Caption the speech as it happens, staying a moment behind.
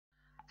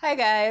Hi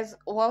guys,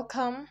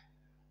 welcome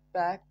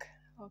back.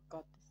 Oh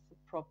god, this is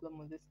a problem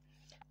with this.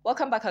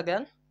 Welcome back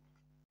again.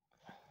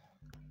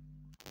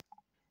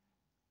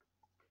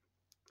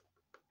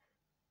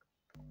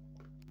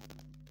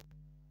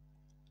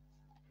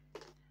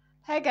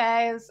 Hi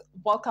guys,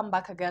 welcome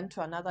back again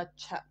to another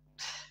chat.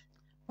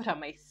 What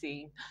am I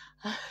saying?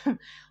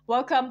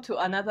 Welcome to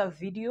another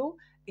video.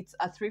 It's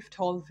a thrift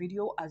haul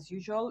video as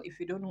usual. If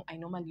you don't know, I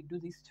normally do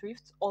these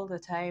thrifts all the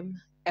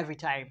time, every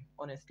time.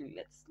 Honestly,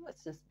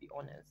 let's just be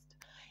honest.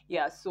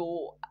 Yeah,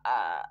 so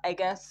I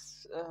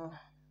guess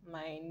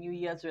my New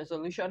Year's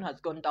resolution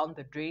has gone down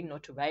the drain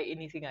not to buy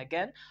anything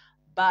again,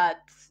 but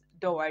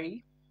don't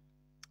worry,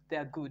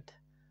 they're good.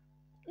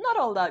 Not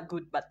all that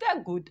good, but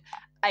they're good.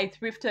 I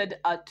thrifted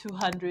a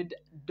 $200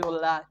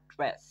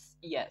 dress.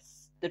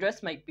 Yes, the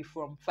dress might be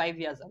from 5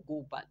 years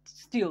ago, but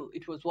still,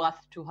 it was worth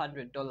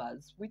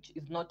 $200, which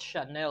is not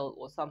Chanel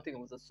or something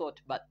of the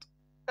sort, but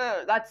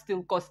that's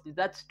still costly.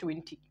 That's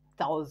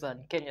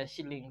 20,000 Kenya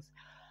shillings.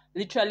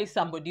 Literally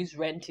somebody's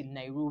rent in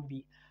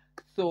Nairobi.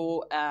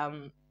 So,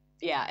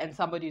 yeah, and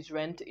somebody's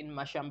rent in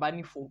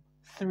Mashambani for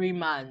 3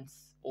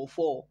 months or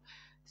 4.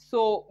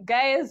 So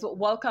guys,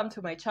 welcome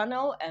to my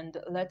channel and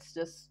let's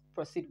just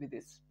proceed with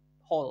this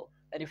haul.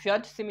 And if you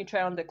want to see me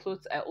try on the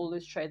clothes, I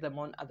always try them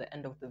on at the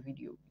end of the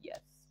video.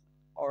 Yes,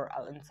 or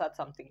I'll insert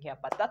something here,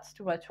 but that's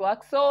too much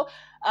work, so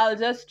I'll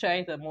just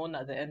try them on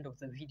at the end of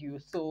the video.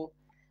 So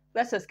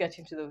let's just get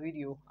into the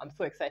video. I'm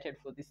so excited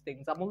for these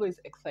things. I'm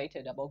always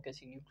excited about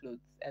getting new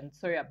clothes, and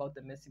sorry about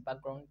the messy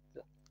background.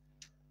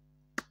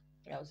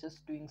 I was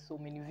just doing so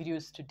many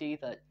videos today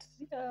that,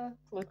 yeah,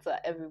 clothes are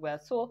everywhere.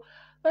 So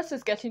let's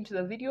just get into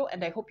the video,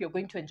 and I hope you're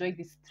going to enjoy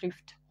this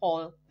thrift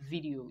haul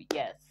video.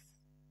 Yes.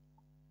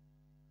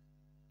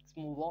 Let's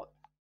move on.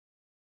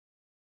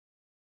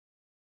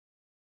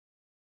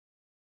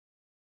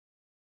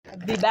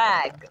 The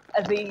bag.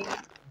 The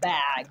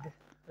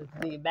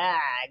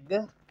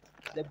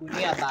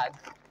Gunia bag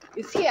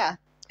is here.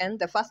 And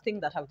the first thing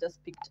that I've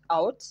just picked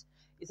out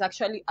is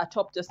actually a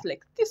top just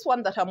like this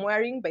one that I'm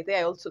wearing. By the way,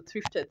 I also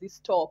thrifted this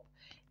top.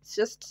 It's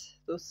just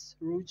those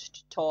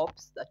ruched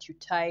tops that you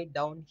tie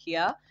down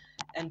here,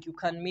 and you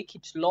can make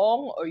it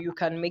long or you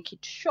can make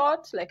it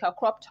short like a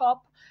crop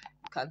top.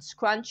 You can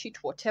scrunch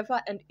it,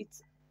 whatever.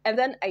 And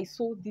then I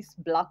saw this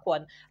black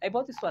one. I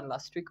bought this one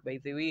last week, by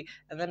the way.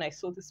 And then I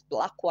saw this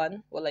black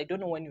one. Well, I don't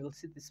know when you will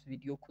see this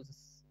video because,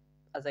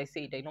 as I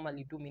said, I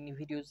normally do mini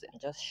videos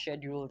and just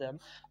schedule them.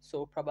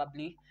 So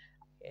probably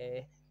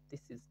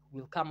this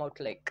will come out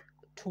like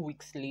 2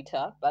 weeks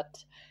later.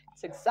 But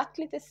it's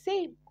exactly the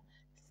same.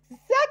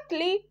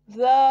 Exactly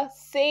the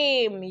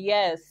same.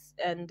 Yes.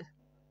 And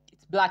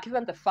it's black.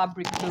 Even the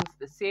fabric feels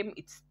the same.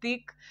 It's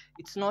thick.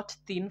 It's not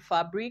thin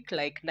fabric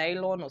like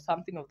nylon or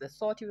something of the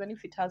sort. Even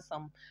if it has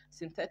some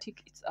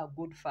synthetic, it's a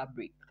good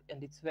fabric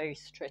and it's very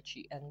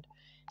stretchy. And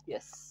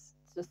yes,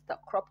 it's just a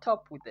crop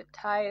top with the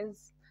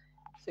ties,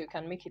 so you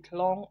can make it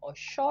long or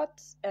short,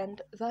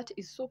 and that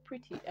is so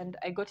pretty. And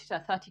I got it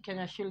at 30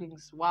 Kenya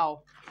shillings.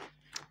 Wow.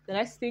 The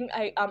next thing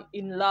I am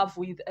in love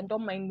with, and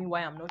don't mind me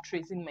why I'm not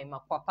raising my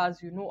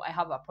makwapas, you know I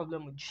have a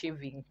problem with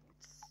shaving.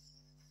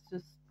 It's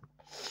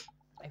just,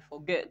 I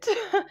forget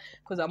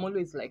because I'm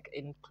always like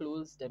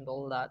enclosed and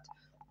all that.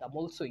 I'm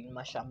also in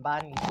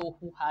Mashambani, so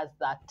who has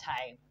that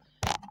time?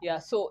 Yeah,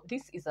 so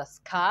this is a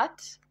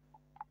skirt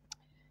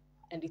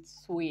and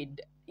it's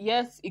suede.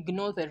 Yes,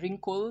 ignore the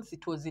wrinkles.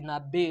 It was in a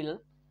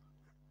bale.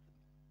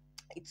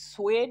 It's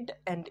suede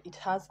and it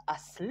has a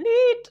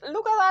slit.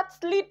 Look at that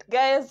slit,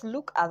 guys.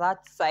 Look at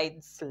that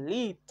side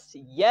slit.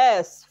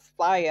 Yes,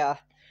 fire.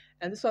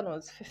 And this one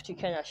was 50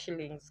 Kenya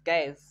shillings,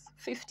 guys.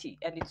 50,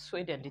 and it's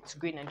suede and it's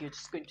green, and you're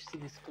just going to see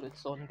these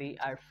clothes on. They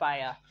are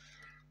fire.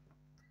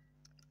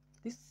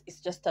 This is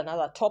just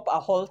another top, a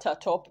halter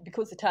top.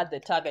 Because it had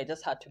the tag, I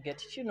just had to get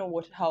it. You know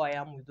what? How I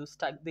am with those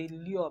tags. They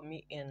lure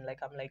me in.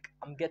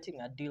 I'm getting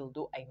a deal,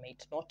 though I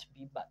might not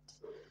be, but.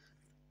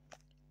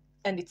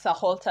 And it's a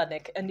halter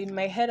neck. And in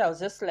my head, I was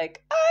just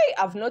like,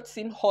 I've not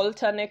seen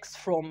halter necks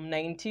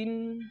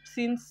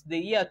since the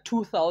year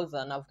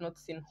 2000. I've not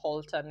seen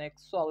halter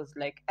necks. So I was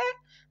like,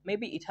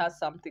 maybe it has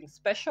something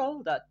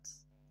special that,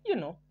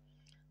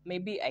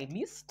 maybe I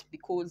missed,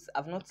 because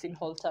I've not seen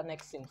halter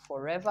necks in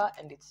forever.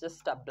 And it's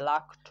just a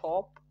black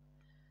top.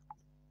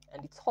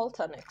 And it's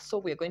halter neck. So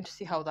we're going to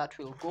see how that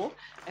will go.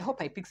 I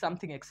hope I pick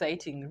something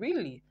exciting,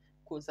 really.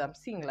 Because I'm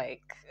seeing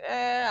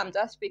I'm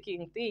just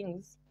picking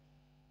things.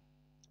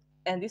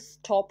 And this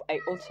top I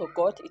also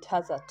got. It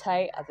has a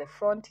tie at the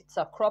front. It's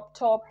a crop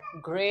top,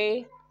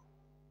 gray.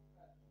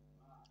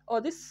 Oh,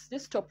 this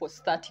top was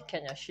 30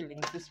 Kenya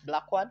shillings, this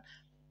black one.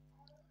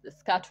 The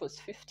skirt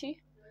was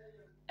 50.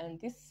 And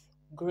this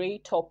gray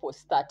top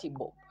was 30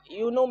 bob.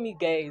 You know me,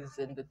 guys,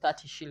 and the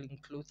 30 shilling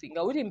clothing.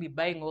 I wouldn't be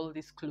buying all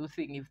this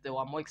clothing if they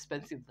were more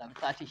expensive than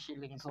 30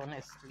 shillings,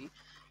 honestly.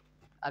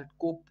 I'd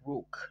go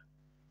broke.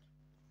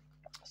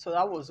 So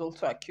that was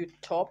also a cute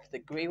top, the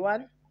gray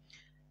one.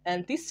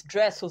 And this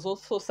dress was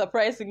also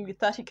surprisingly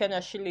 30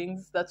 Kenya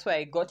shillings. That's why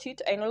I got it.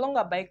 I no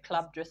longer buy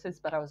club dresses,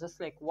 but I was just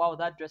like, wow,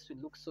 that dress will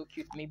look so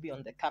cute maybe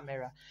on the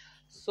camera.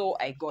 So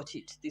I got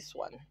it, this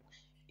one.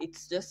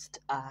 It's just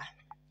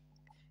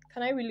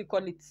can I really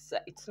call it,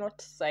 it's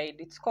not side,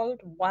 it's called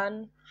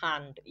one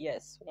hand.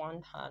 Yes,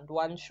 one hand,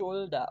 one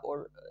shoulder,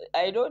 or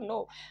I don't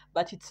know,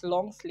 but it's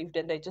long sleeved,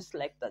 and I just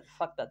like the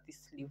fact that this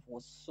sleeve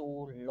was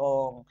so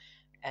long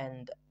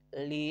and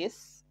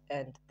lace,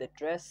 and the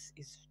dress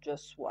is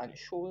just one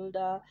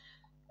shoulder,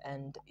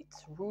 and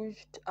it's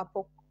rouged up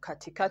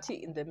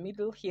katikati in the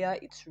middle here.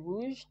 It's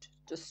rouged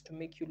just to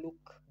make you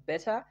look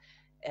better,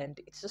 and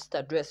it's just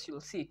a dress.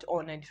 You'll see it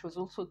on, and it was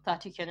also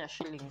 30 Kenya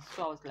shillings.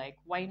 So I was like,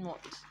 why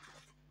not?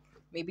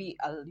 Maybe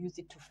I'll use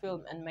it to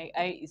film. And my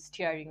eye is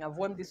tearing. I've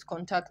worn these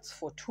contacts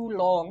for too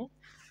long.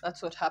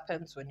 That's what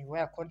happens when you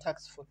wear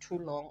contacts for too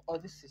long. Oh,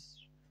 this is,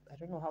 I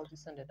don't know how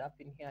this ended up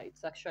in here.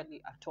 It's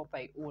actually a top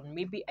I own.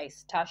 Maybe I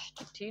stashed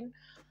it in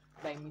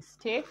by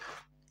mistake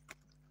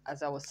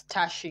as I was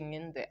stashing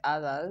in the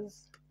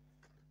others.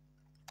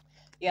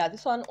 Yeah,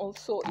 this one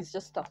also is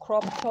just a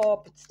crop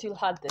top. It still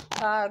had the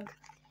tag,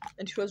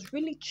 and it was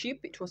really cheap.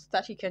 It was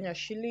 30 Kenya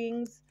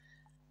shillings.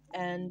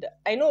 And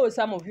I know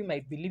some of you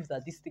might believe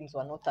that these things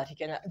were not 30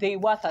 Kenya. They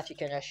were 30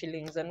 Kenya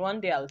shillings, and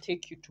one day I'll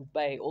take you to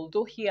buy.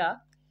 Although here,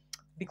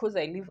 because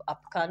I live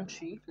up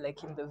country,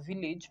 like in the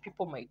village,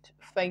 people might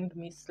find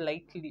me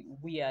slightly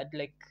weird,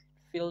 like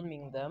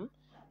filming them,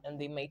 and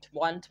they might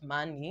want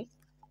money,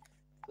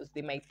 because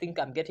they might think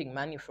I'm getting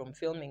money from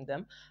filming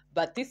them.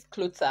 But these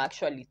clothes are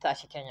actually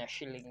 30 Kenya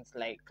shillings,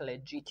 like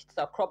legit. It's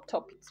a crop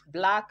top, it's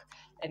black,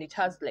 and it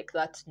has like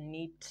that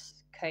neat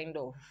kind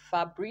of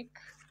fabric,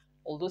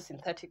 although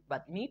synthetic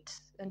but neat,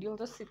 and you'll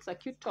just see it's a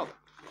cute top.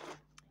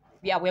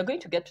 Yeah, we're going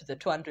to get to the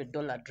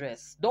 $200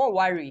 dress. Don't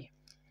worry.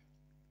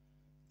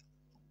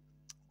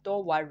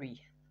 Don't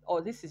worry. Oh,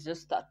 this is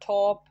just a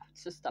top.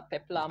 It's just a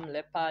peplum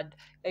leopard.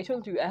 I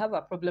told you I have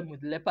a problem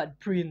with leopard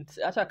print.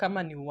 Hata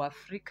kama ni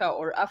Africa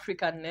or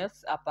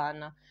Africanness,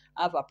 apana,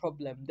 I have a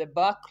problem. The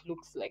back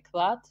looks like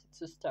that. It's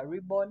just a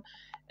ribbon,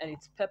 and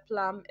it's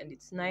peplum, and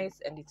it's nice,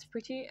 and it's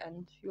pretty,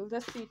 and you'll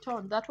just see it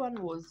on. That one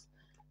was,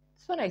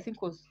 this one I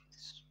think was,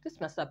 this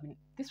must have been,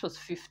 this was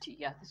 50.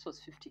 Yeah, this was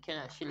 50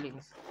 Kenya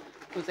shillings,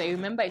 because I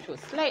remember it was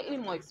slightly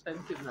more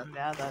expensive than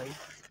the others.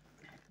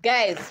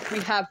 Guys, we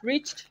have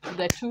reached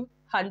the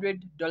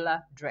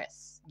 $200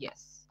 dress.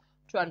 Yes,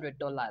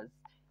 $200.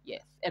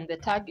 Yes, and the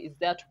tag is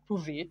there to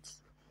prove it.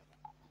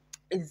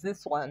 Is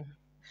this one.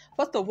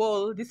 First of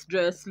all, this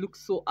dress looks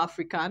so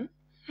African.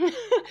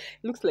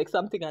 Looks like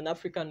something an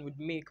African would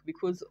make,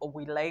 because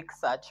we like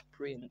such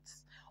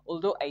prints.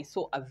 Although I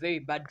saw a very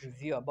bad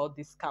review about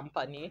this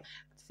company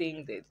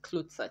saying the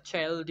clothes are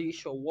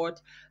childish or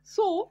what.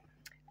 So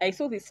I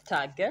saw this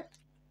tag.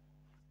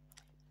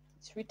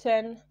 It's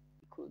written,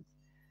 because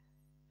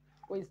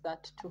where is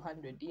that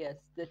 200? Yes,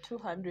 the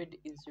 200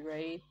 is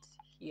right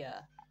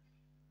here.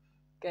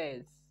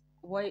 Guys,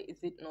 why is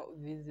it not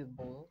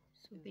visible?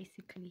 So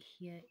basically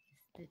here is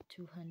the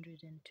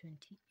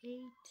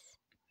 228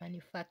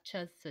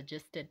 manufacturer's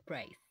suggested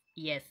price.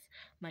 Yes,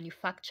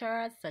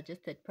 manufacturer's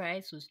suggested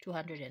price was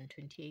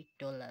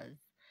 $228.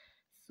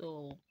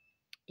 So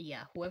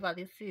yeah, whoever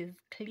this is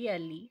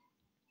clearly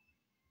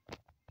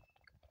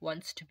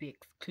wants to be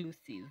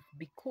exclusive,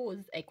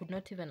 because I could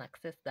not even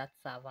access that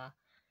server.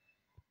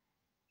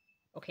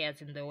 Okay,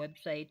 as in the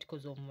website,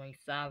 because of my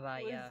server.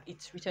 Yeah,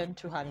 it's written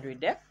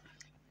 200. Eh?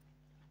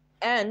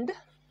 And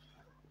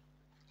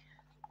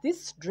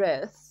this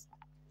dress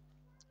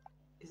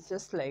is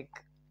just like,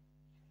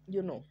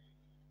 you know,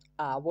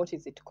 what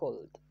is it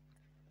called?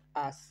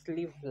 A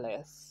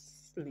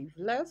sleeveless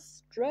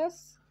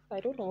dress. I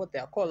don't know what they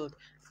are called.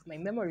 My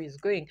memory is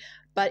going,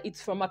 but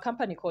it's from a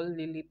company called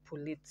Lily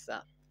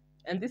Pulitzer,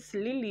 and this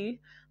Lily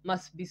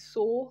must be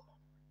so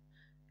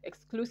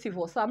exclusive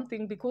or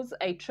something, because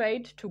I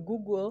tried to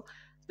Google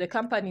the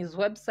company's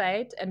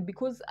website, and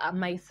because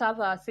my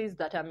server says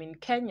that I'm in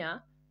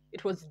Kenya,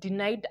 it was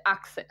denied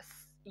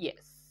access.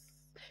 Yes,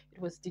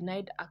 it was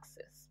denied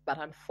access, but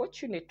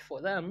unfortunate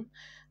for them,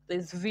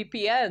 there's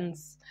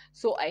VPNs.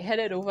 So I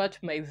headed over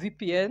to my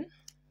VPN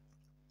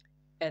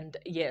and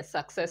yes,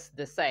 access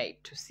the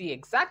site to see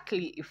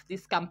exactly if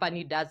this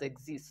company does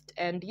exist.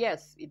 And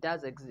yes, it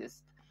does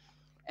exist.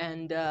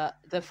 And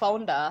the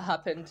founder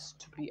happens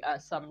to be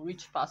some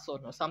rich person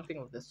or something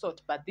of the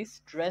sort. But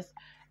this dress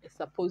is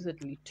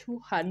supposedly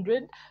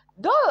 $200,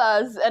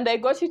 and I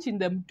got it in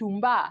the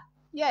Mtumba.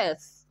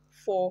 Yes,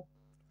 for,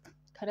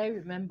 can I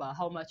remember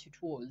how much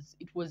it was?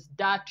 It was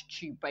that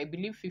cheap. I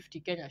believe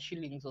 50 Kenya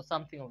shillings or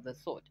something of the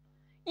sort.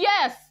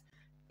 Yes,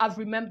 I've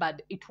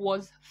remembered, it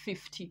was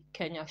 50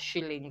 Kenya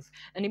shillings.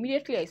 And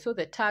immediately I saw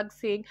the tag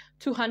saying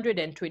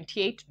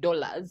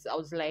 $228. I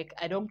was like,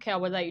 I don't care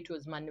whether it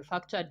was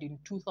manufactured in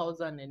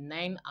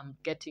 2009, I'm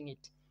getting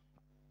it.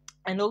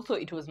 And also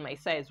it was my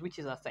size, which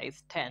is a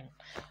size 10.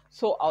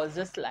 So I was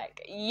just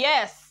like,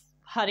 yes,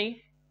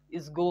 honey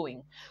is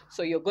going.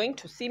 So you're going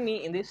to see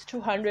me in this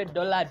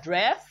 $200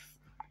 dress.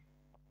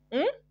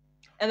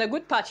 And the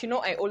good part, you know,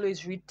 I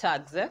always read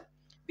tags,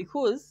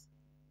 because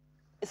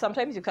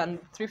sometimes you can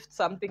thrift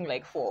something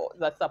like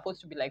that's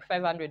supposed to be like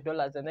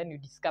 $500, and then you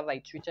discover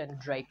it's written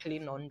dry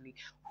clean only.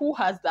 Who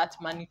has that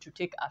money to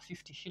take a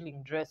 50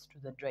 shilling dress to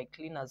the dry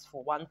cleaners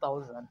for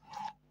 1,000?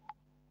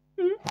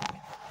 It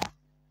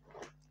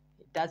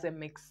doesn't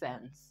make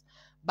sense.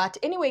 But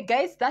anyway,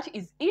 guys, that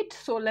is it.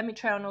 So let me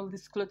try on all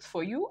these clothes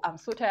for you. I'm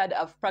so tired.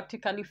 I've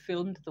practically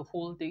filmed the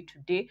whole day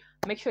today.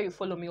 Make sure you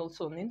follow me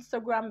also on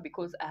Instagram,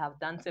 because I have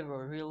done several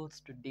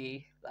reels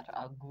today that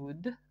are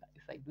good,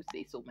 if I do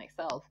say so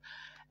myself.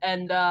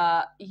 And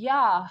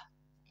yeah,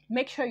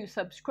 make sure you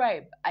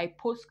subscribe. I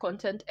post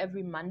content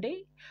every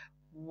Monday,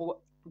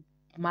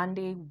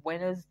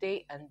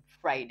 Wednesday, and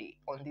Friday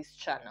on this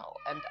channel.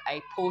 And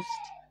I post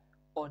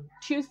on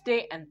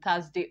Tuesday and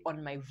Thursday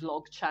on my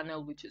vlog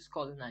channel, which is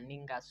called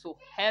Naninga. So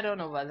head on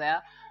over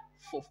there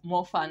for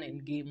more fun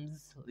and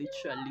games,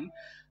 literally.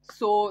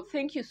 So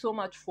thank you so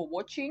much for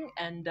watching,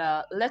 and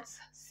let's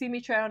see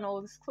me try on all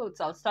these clothes.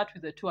 I'll start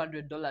with the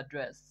 $200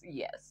 dress.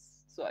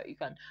 Yes, so you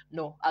can,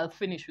 no, I'll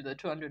finish with the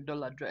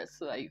 $200 dress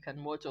so that you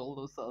can watch all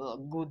those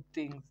other good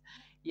things.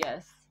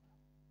 Yes,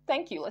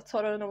 thank you. Let's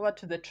head on over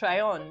to the try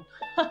on.